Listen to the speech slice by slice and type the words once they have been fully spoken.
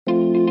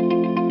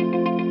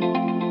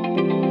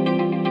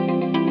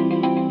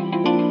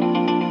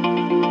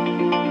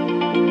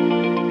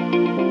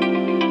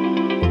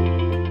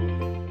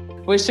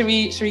Well, should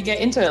we get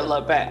into it a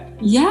little bit?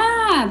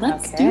 Yeah,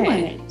 let's do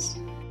it.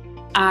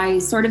 I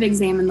sort of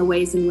examine the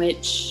ways in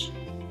which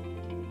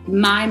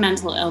my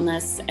mental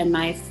illness and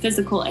my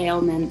physical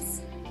ailments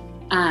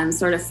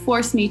sort of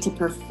force me to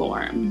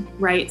perform,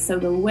 right? So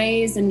the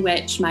ways in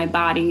which my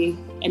body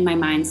and my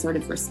mind sort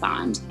of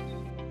respond.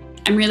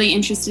 I'm really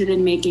interested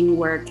in making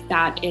work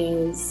that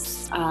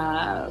is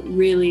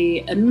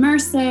really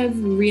immersive,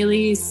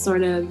 really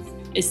sort of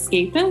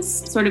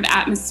escapist, sort of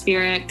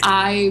atmospheric.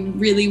 I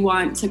really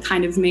want to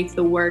kind of make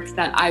the work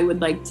that I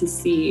would like to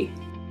see.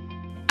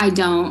 I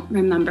don't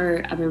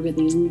remember ever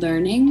really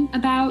learning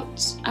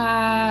about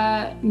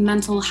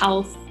mental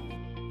health.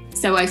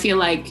 So I feel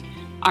like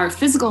our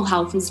physical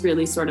health was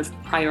really sort of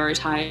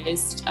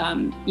prioritized,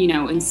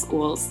 in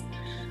schools.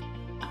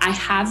 I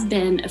have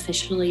been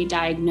officially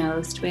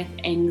diagnosed with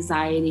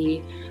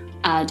anxiety,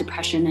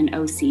 depression, and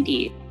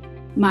OCD.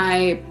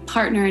 My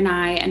partner and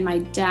I and my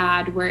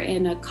dad were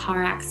in a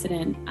car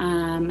accident.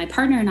 My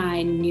partner and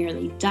I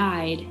nearly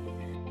died.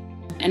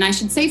 And I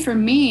should say for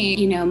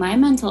me, my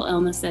mental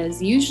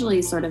illnesses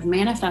usually sort of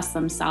manifest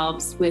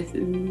themselves with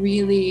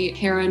really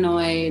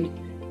paranoid,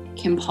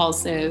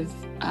 compulsive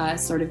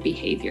sort of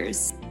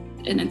behaviors.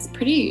 And it's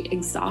pretty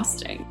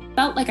exhausting.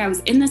 Felt like I was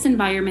in this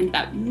environment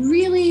that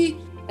really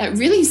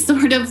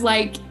sort of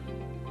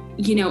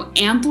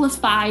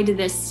amplified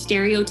this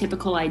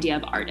stereotypical idea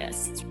of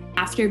artists.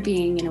 After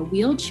being in a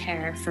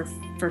wheelchair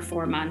for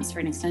 4 months for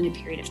an extended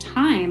period of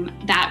time,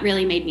 that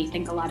really made me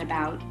think a lot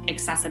about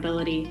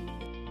accessibility.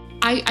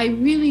 I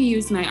really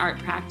use my art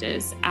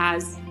practice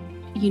as,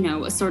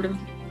 a sort of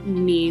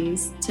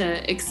means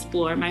to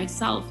explore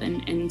myself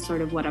and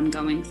sort of what I'm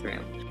going through.